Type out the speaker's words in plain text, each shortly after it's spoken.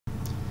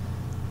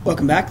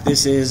Welcome back.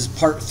 This is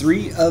part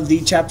 3 of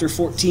the Chapter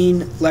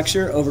 14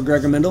 lecture over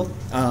Gregor Mendel.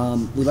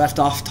 We left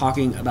off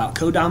talking about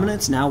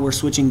codominance. Now we're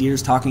switching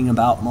gears talking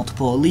about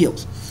multiple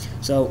alleles.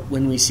 So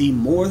when we see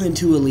more than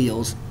 2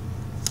 alleles,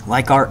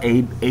 like our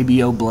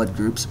ABO blood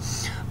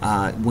groups,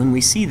 when we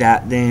see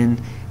that,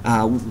 then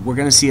we're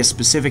going to see a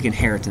specific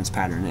inheritance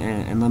pattern.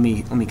 And let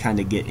me kind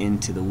of get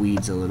into the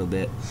weeds a little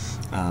bit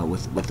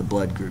with the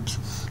blood groups.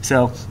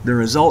 So the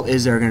result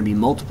is there are going to be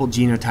multiple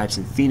genotypes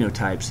and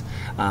phenotypes.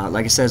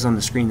 Like it says on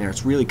the screen there,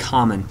 it's really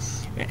common,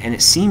 and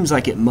it seems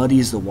like it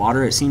muddies the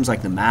water. It seems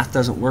like the math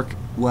doesn't work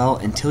well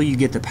until you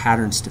get the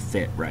patterns to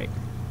fit right.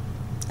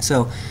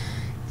 So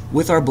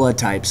with our blood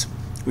types,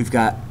 we've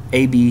got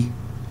AB,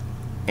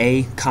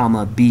 A,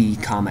 comma, B,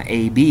 comma,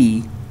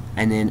 AB,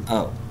 and then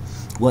O.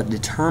 What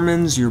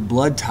determines your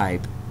blood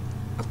type,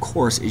 of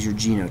course, is your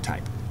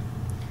genotype.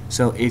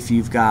 So if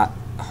you've got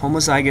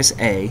homozygous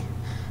A,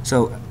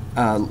 so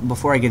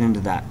before I get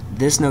into that,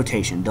 this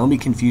notation, don't be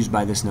confused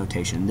by this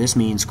notation. This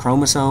means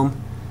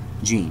chromosome,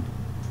 gene.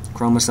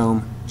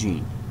 Chromosome,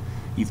 gene.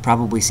 You've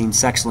probably seen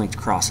sex-linked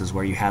crosses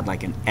where you had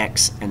like an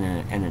X and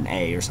an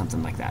A or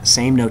something like that.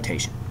 Same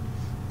notation.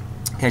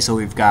 Okay, so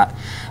we've got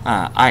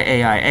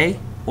IAIA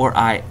or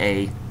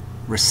IA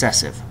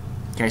recessive.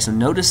 Okay, so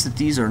notice that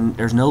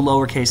there's no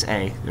lowercase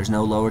a, there's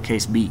no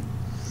lowercase b.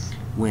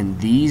 When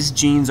these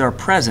genes are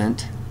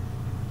present,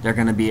 they're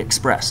going to be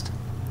expressed.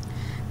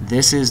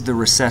 This is the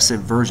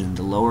recessive version.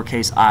 The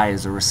lowercase I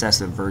is the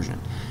recessive version.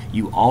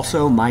 You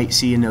also might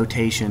see a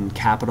notation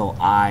capital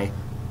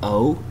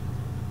I-O.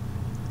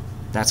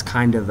 That's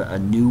kind of a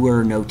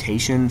newer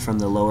notation from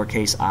the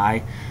lowercase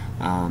I.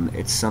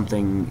 It's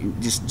something,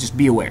 just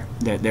be aware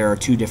that there are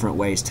 2 different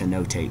ways to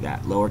notate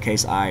that,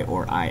 lowercase I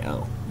or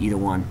I-O. Either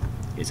one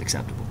is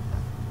acceptable.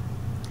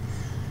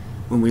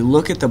 When we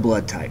look at the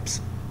blood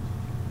types,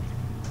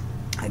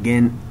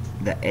 again,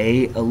 the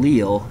A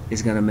allele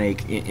is going to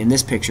make, in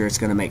this picture, it's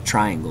going to make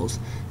triangles.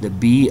 The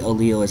B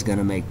allele is going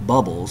to make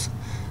bubbles.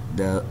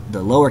 The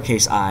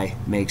lowercase I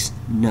makes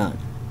none.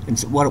 And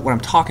so what I'm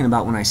talking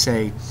about when I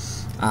say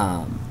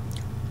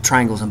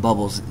triangles and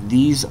bubbles,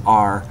 these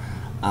are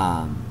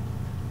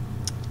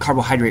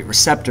carbohydrate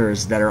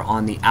receptors that are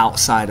on the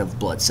outside of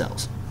blood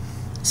cells.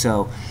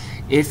 So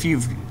if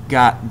you've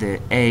got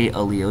the A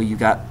allele, you've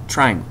got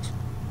triangles.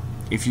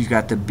 If you've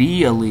got the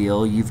B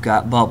allele, you've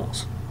got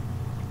bubbles.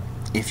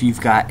 If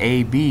you've got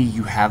AB,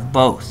 you have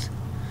both.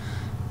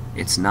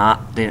 It's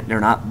not,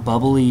 they're not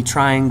bubbly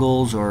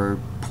triangles or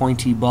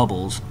pointy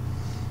bubbles.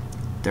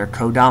 They're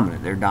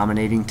codominant. They're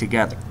dominating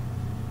together.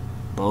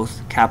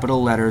 Both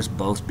capital letters,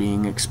 both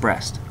being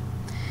expressed.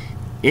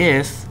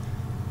 If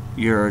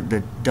you're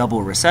the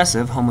double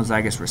recessive,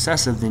 homozygous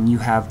recessive, then you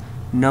have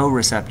no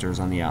receptors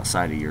on the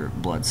outside of your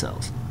blood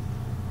cells.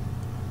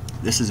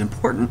 This is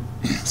important,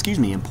 excuse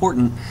me,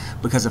 important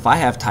because if I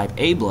have type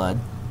A blood,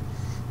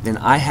 then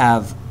I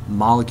have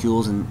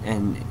molecules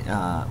and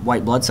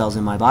white blood cells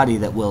in my body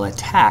that will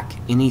attack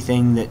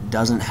anything that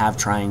doesn't have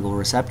triangle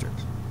receptors.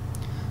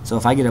 So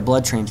if I get a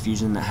blood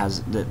transfusion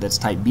that's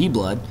type B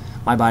blood,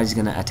 my body's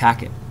going to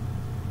attack it.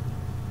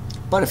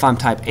 But if I'm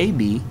type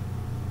AB,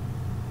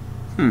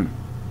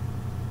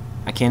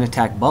 I can't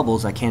attack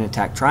bubbles, I can't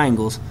attack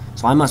triangles,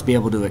 so I must be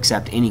able to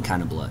accept any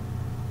kind of blood.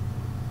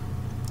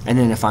 And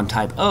then if I'm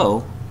type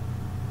O,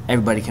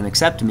 everybody can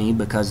accept me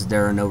because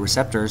there are no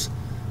receptors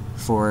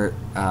for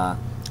the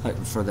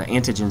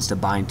antigens to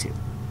bind to.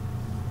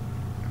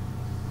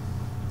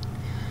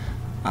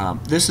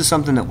 This is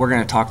something that we're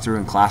going to talk through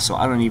in class, so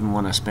I don't even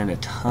want to spend a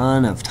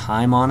ton of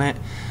time on it.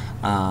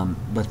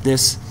 But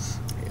it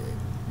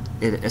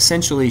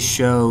essentially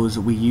shows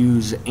we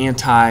use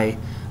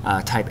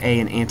anti-type A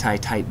and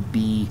anti-type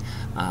B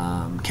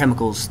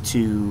chemicals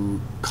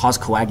to cause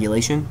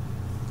coagulation.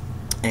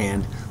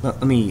 And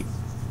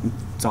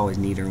it's always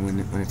neater when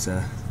it's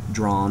a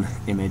drawn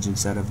image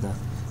instead of the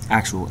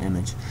actual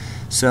image.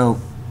 So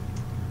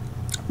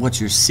what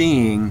you're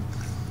seeing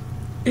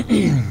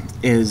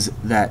is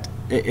that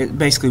it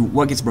basically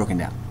what gets broken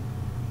down.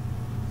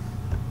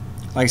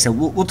 Like I said,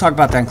 we'll talk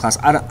about that in class.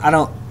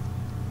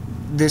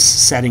 This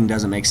setting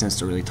doesn't make sense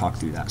to really talk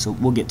through that, so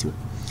we'll get to it.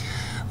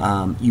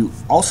 You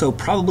also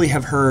probably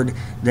have heard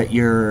that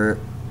you're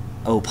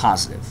O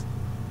positive,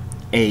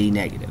 A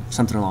negative,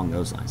 something along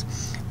those lines.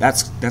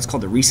 That's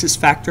called the rhesus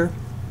factor,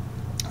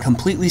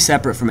 completely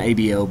separate from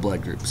ABO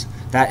blood groups.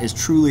 That is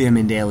truly a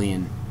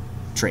Mendelian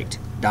trait,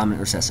 dominant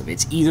recessive.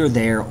 It's either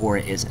there or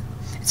it isn't.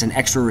 It's an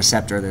extra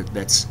receptor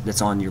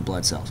that's on your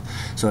blood cells.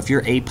 So if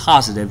you're A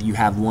positive, you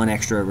have one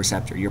extra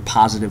receptor. You're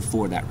positive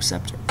for that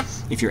receptor.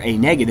 If you're A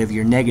negative,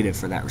 you're negative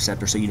for that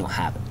receptor, so you don't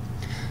have it.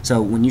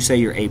 So when you say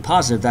you're A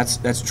positive,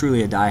 that's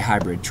truly a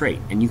dihybrid trait,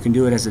 and you can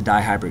do it as a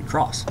dihybrid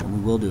cross, and we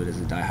will do it as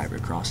a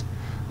dihybrid cross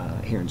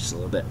here in just a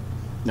little bit.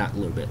 Not a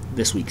little bit,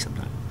 this week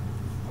sometime.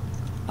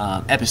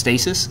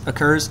 Epistasis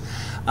occurs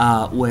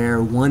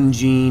where one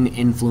gene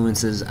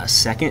influences a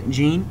second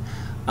gene.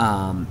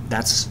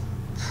 That's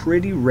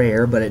pretty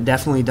rare, but it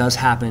definitely does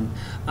happen.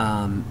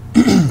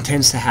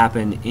 Tends to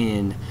happen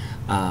in,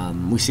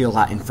 we see a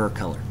lot in fur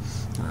color.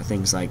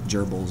 things like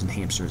gerbils and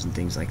hamsters and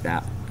things like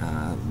that.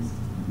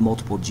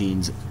 Multiple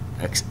genes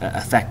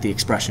affect the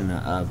expression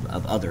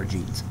of other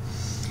genes.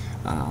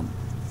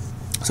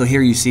 So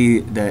here you see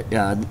that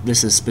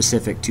this is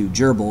specific to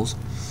gerbils.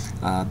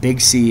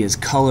 Big C is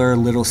color,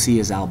 little c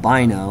is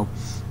albino,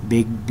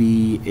 big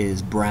B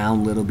is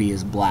brown, little b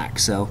is black.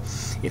 So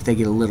if they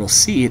get a little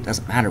c, it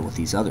doesn't matter what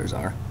these others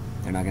are.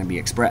 They're not going to be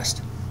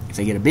expressed. If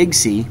they get a big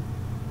C,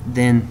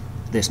 then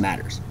this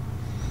matters.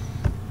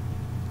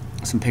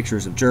 Some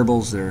pictures of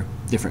gerbils. They're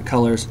different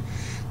colors.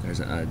 There's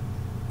a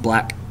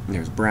black,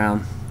 there's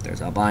brown,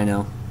 there's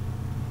albino.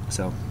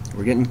 So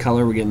we're getting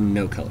color, we're getting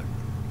no color.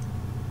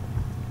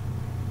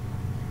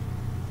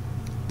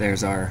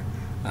 There's our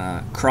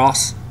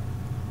cross.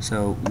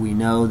 So we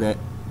know that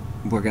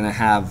we're going to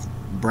have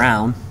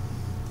brown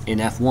in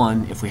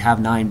F1. If we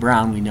have 9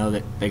 brown, we know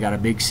that they got a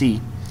big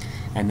C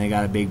and they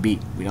got a big B.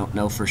 We don't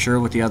know for sure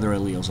what the other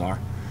alleles are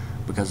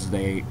because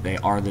they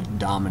are the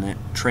dominant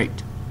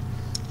trait.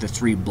 The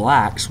 3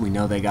 blacks, we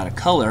know they got a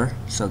color,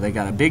 so they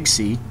got a big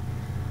C,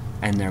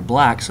 and they're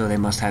black, so they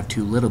must have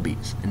 2 little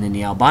b's. And then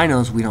the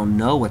albinos, we don't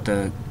know what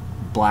the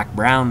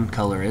black-brown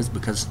color is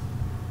because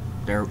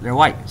they're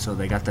white, so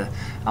they got the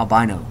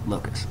albino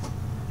locus.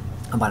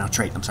 Albino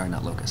trait, I'm sorry,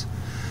 not locus.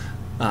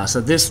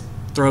 So this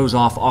throws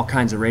off all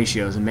kinds of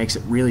ratios and makes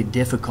it really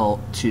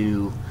difficult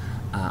to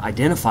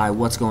identify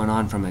what's going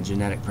on from a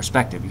genetic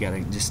perspective. You got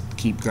to just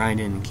keep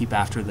grinding and keep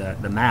after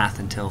the math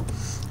until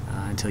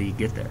you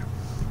get there.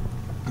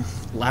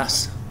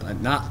 Last but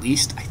not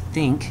least, I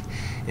think,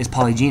 is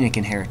polygenic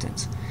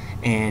inheritance.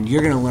 And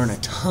you're going to learn a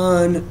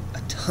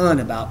ton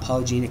about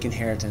polygenic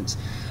inheritance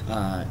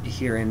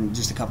here in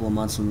just a couple of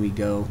months when we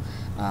go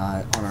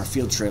on our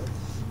field trip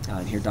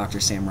and hear Dr.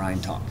 Sam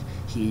Ryan talk.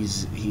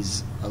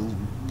 He's a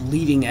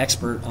leading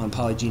expert on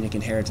polygenic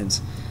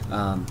inheritance,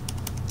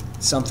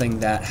 something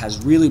that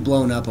has really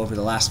blown up over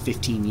the last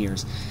 15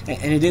 years.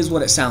 And it is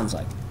what it sounds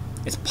like.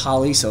 It's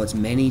poly, so it's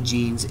many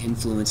genes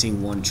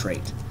influencing one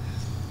trait.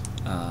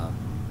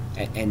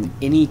 And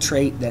any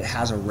trait that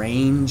has a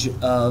range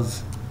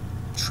of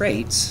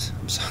traits,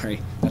 I'm sorry,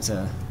 that's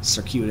a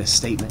circuitous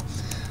statement,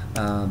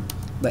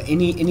 but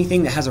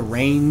anything that has a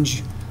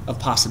range of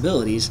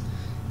possibilities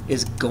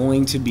is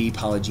going to be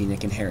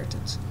polygenic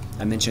inheritance.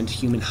 I mentioned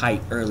human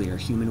height earlier,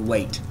 human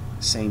weight,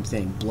 same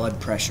thing, blood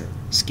pressure,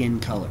 skin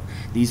color.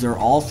 These are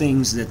all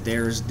things that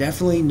there's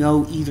definitely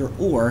no either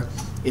or.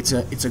 It's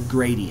a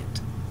gradient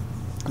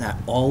that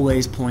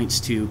always points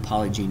to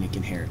polygenic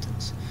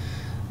inheritance.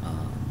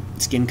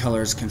 Skin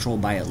color is controlled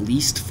by at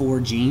least 4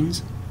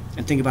 genes.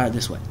 And think about it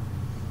this way.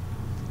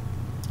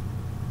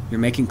 You're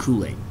making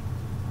Kool-Aid.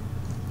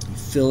 You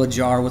fill a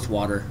jar with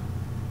water.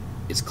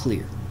 It's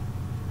clear.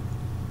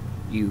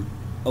 You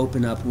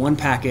open up one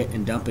packet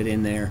and dump it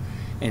in there,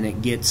 and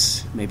it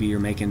gets, maybe you're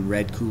making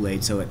red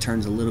Kool-Aid, so it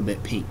turns a little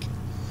bit pink.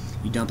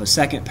 You dump a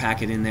second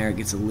packet in there, it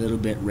gets a little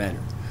bit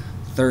redder.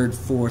 Third,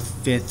 fourth,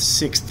 fifth,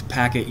 sixth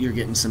packet, you're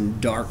getting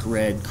some dark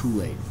red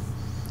Kool-Aid.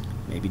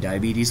 Maybe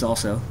diabetes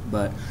also,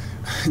 but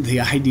the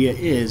idea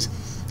is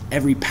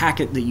every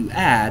packet that you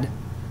add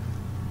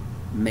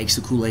makes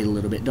the Kool-Aid a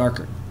little bit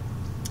darker.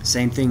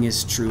 Same thing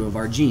is true of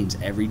our genes.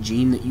 Every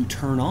gene that you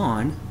turn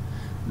on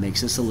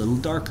makes us a little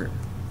darker.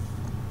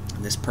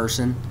 This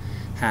person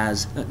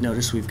has,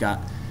 notice we've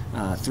got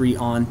 3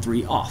 on,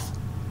 3 off.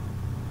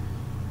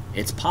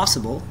 It's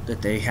possible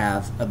that they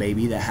have a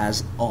baby that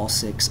has all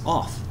 6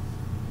 off.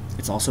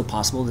 It's also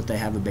possible that they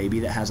have a baby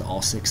that has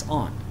all 6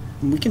 on.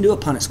 And we can do a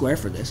Punnett square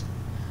for this,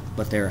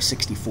 but there are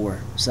 64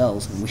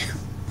 cells, and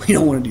we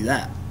don't want to do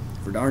that,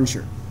 for darn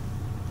sure.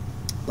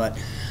 But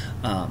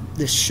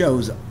this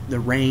shows the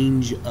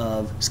range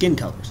of skin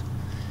colors.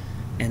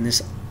 And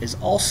this is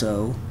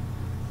also,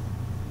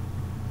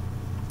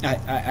 I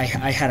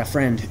had a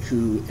friend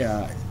who,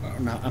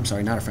 I'm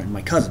sorry, not a friend,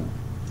 my cousin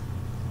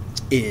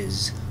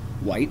is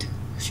white.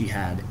 She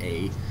had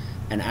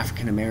an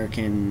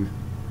African-American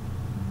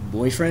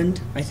boyfriend,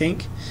 I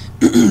think.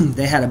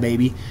 They had a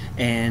baby,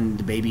 and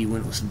the baby,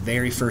 when it was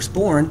very first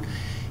born,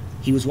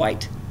 he was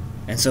white.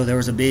 And so there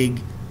was a big,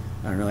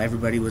 I don't know,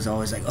 everybody was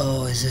always like,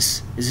 oh,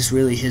 is this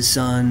really his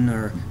son,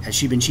 or has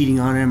she been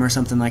cheating on him or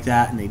something like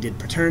that? And they did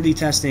paternity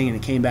testing, and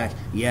it came back,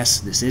 yes,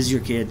 this is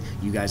your kid.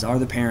 You guys are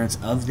the parents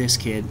of this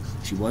kid.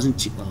 She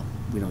wasn't, well,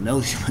 we don't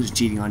know that she wasn't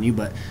cheating on you,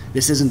 but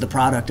this isn't the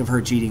product of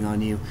her cheating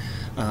on you.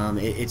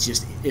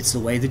 It's the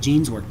way the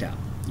genes worked out.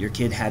 Your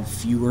kid had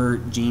fewer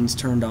genes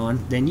turned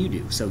on than you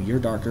do, so you're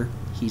darker,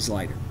 he's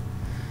lighter.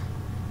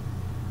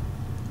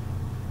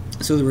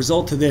 So the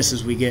result to this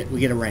is we get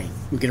a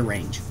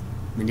range.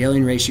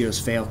 Mendelian ratios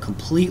fail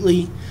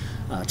completely.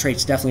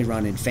 Traits definitely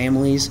run in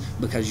families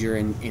because you're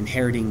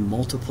inheriting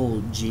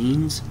multiple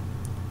genes.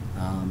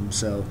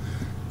 So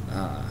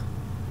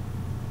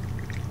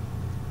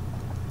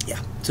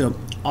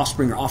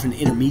offspring are often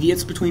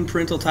intermediates between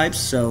parental types.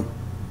 So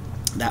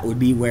that would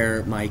be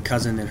where my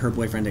cousin and her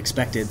boyfriend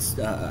expected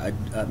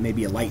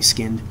maybe a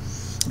light-skinned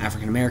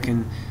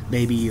African-American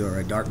baby or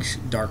a dark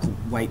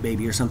white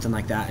baby or something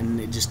like that, and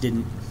it just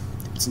didn't.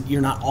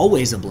 You're not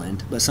always a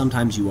blend, but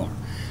sometimes you are.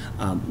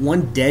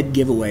 One dead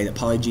giveaway that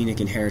polygenic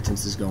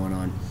inheritance is going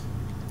on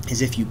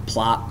is if you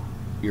plot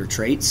your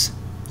traits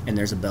and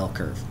there's a bell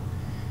curve.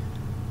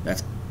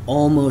 That's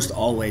almost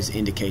always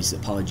indicates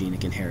that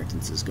polygenic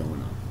inheritance is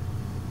going on.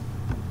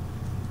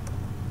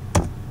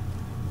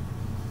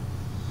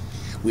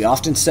 We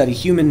often study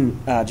human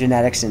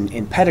genetics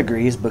in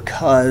pedigrees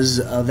because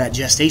of that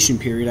gestation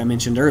period I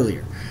mentioned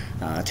earlier.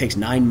 It takes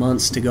 9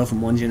 months to go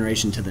from one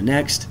generation to the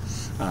next.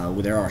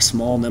 There are a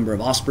small number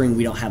of offspring.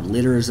 We don't have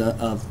litters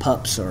of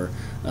pups, or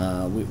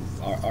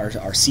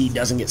our seed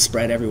doesn't get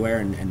spread everywhere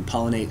and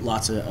pollinate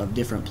lots of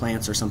different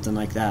plants or something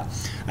like that.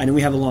 And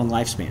we have a long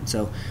lifespan.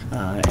 So,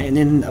 and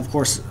then of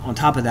course on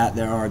top of that,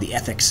 there are the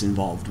ethics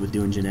involved with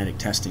doing genetic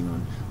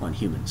testing on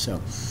humans.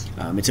 So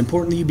it's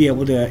important that you be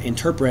able to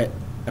interpret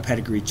a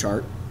pedigree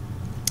chart.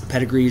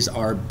 Pedigrees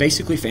are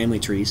basically family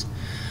trees.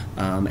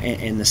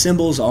 And the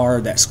symbols are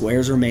that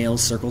squares are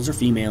males, circles are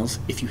females.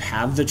 If you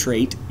have the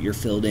trait, you're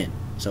filled in.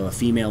 So a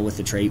female with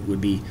the trait would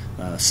be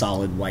a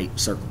solid white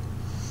circle.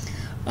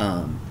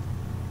 I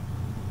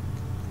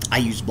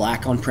use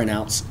black on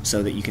printouts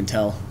so that you can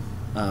tell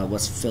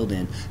what's filled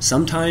in.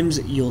 Sometimes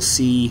you'll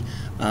see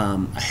a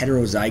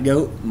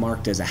heterozygote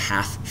marked as a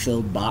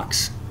half-filled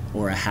box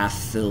or a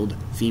half-filled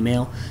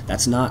female.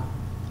 That's not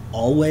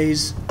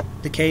always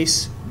the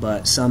case,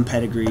 but some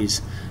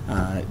pedigrees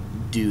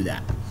do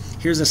that.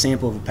 Here's a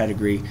sample of a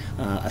pedigree: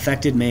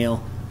 affected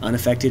male,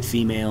 unaffected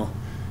female,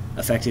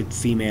 affected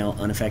female,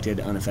 unaffected,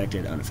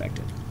 unaffected,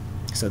 unaffected.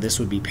 So this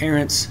would be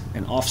parents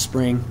and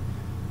offspring.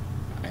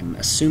 I'm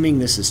assuming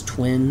this is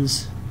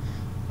twins.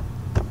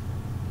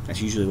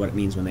 That's usually what it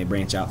means when they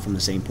branch out from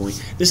the same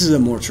point. This is a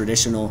more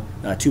traditional,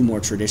 two more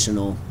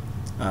traditional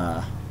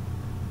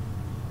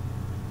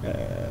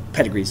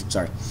pedigrees.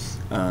 Sorry,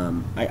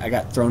 I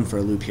got thrown for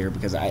a loop here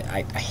because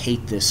I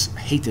hate this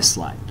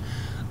slide.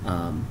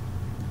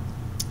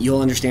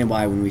 You'll understand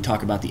why when we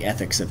talk about the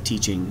ethics of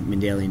teaching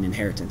Mendelian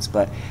inheritance.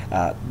 But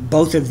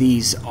both of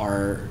these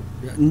are,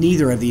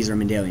 neither of these are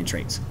Mendelian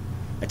traits.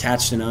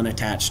 Attached and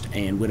unattached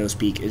and widow's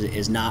peak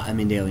is not a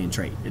Mendelian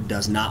trait. It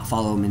does not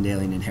follow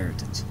Mendelian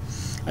inheritance.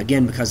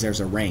 Again, because there's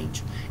a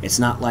range. It's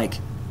not like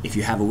if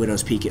you have a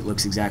widow's peak, it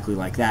looks exactly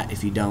like that.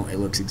 If you don't, it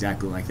looks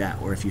exactly like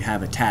that. Or if you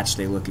have attached,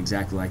 they look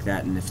exactly like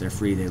that. And if they're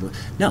free, they look...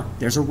 No,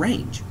 there's a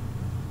range.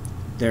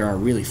 There are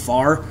really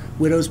far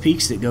widow's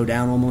peaks that go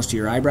down almost to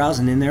your eyebrows,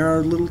 and then there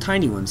are little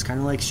tiny ones, kind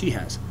of like she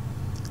has.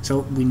 So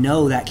we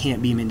know that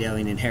can't be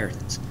Mendelian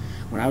inheritance.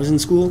 When I was in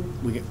school,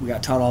 we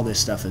got taught all this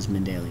stuff as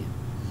Mendelian.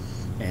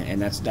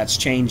 And that's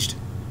changed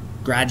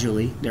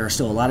gradually. There are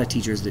still a lot of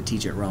teachers that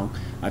teach it wrong.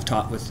 I've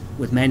taught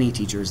with many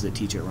teachers that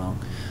teach it wrong.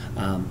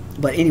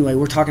 But anyway,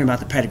 we're talking about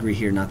the pedigree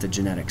here, not the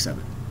genetics of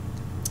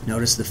it.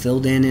 Notice the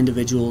filled-in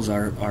individuals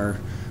are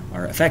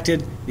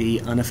affected. The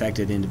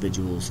unaffected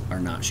individuals are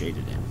not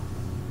shaded in.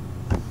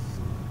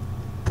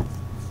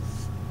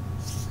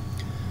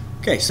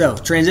 Okay, so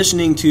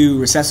transitioning to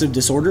recessive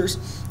disorders.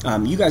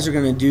 You guys are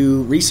going to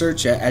do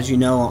research, as you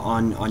know,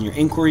 on your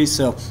inquiries,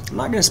 so I'm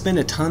not going to spend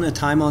a ton of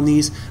time on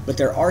these, but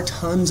there are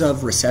tons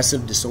of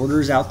recessive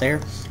disorders out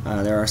there.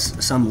 There are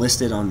some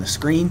listed on the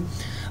screen.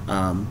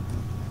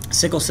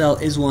 Sickle cell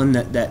is one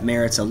that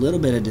merits a little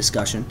bit of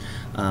discussion.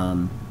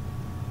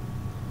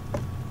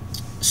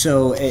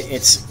 So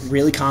it's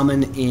really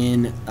common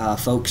in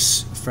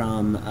folks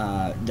from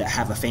that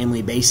have a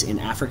family base in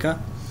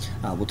Africa.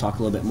 We'll talk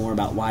a little bit more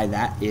about why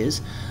that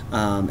is.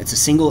 It's a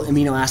single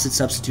amino acid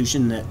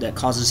substitution that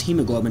causes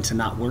hemoglobin to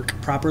not work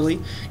properly.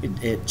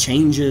 It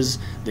changes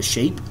the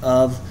shape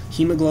of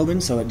hemoglobin,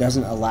 so it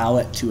doesn't allow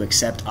it to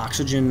accept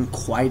oxygen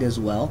quite as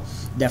well.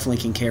 Definitely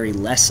can carry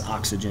less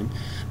oxygen.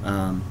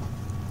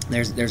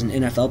 There's an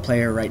NFL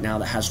player right now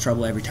that has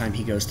trouble every time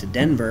he goes to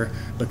Denver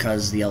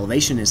because the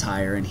elevation is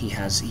higher and he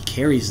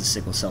carries the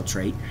sickle cell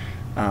trait.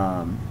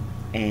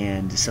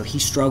 And so he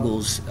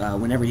struggles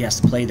whenever he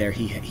has to play there.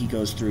 He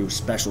goes through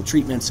special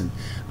treatments and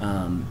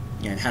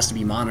it has to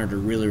be monitored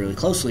really, really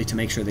closely to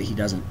make sure that he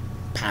doesn't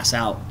pass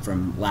out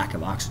from lack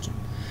of oxygen.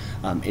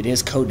 It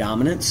is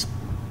codominance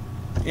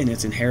in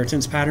its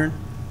inheritance pattern,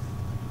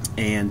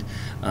 and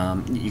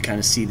you kind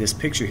of see this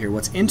picture here.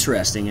 What's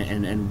interesting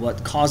and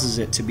what causes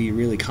it to be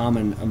really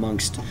common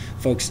amongst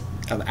folks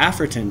of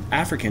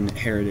African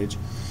heritage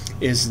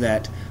is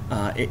that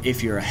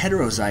if you're a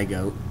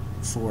heterozygote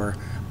for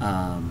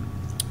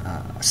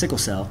sickle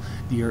cell,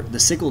 the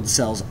sickled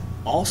cells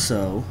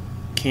also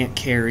can't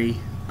carry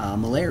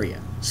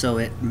malaria, so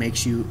it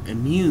makes you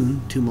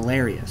immune to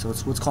malaria. So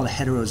it's what's called a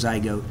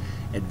heterozygote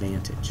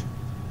advantage.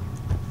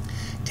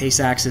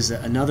 Tay-Sachs is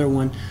another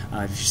one.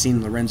 If you've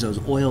seen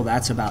Lorenzo's oil,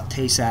 that's about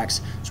Tay-Sachs.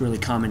 It's really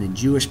common in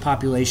Jewish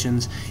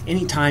populations.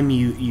 Anytime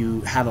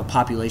you have a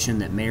population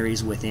that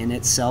marries within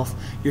itself,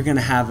 you're going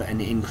to have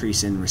an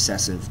increase in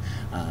recessive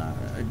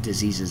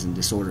diseases and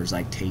disorders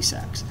like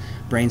Tay-Sachs.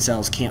 Brain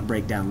cells can't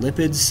break down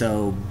lipids,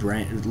 so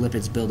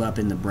lipids build up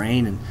in the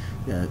brain, and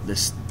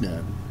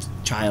the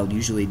child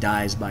usually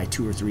dies by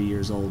 2 or 3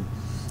 years old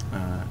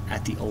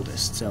at the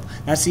oldest. So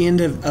that's the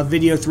end of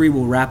video 3.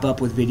 We'll wrap up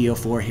with video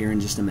 4 here in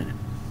just a minute.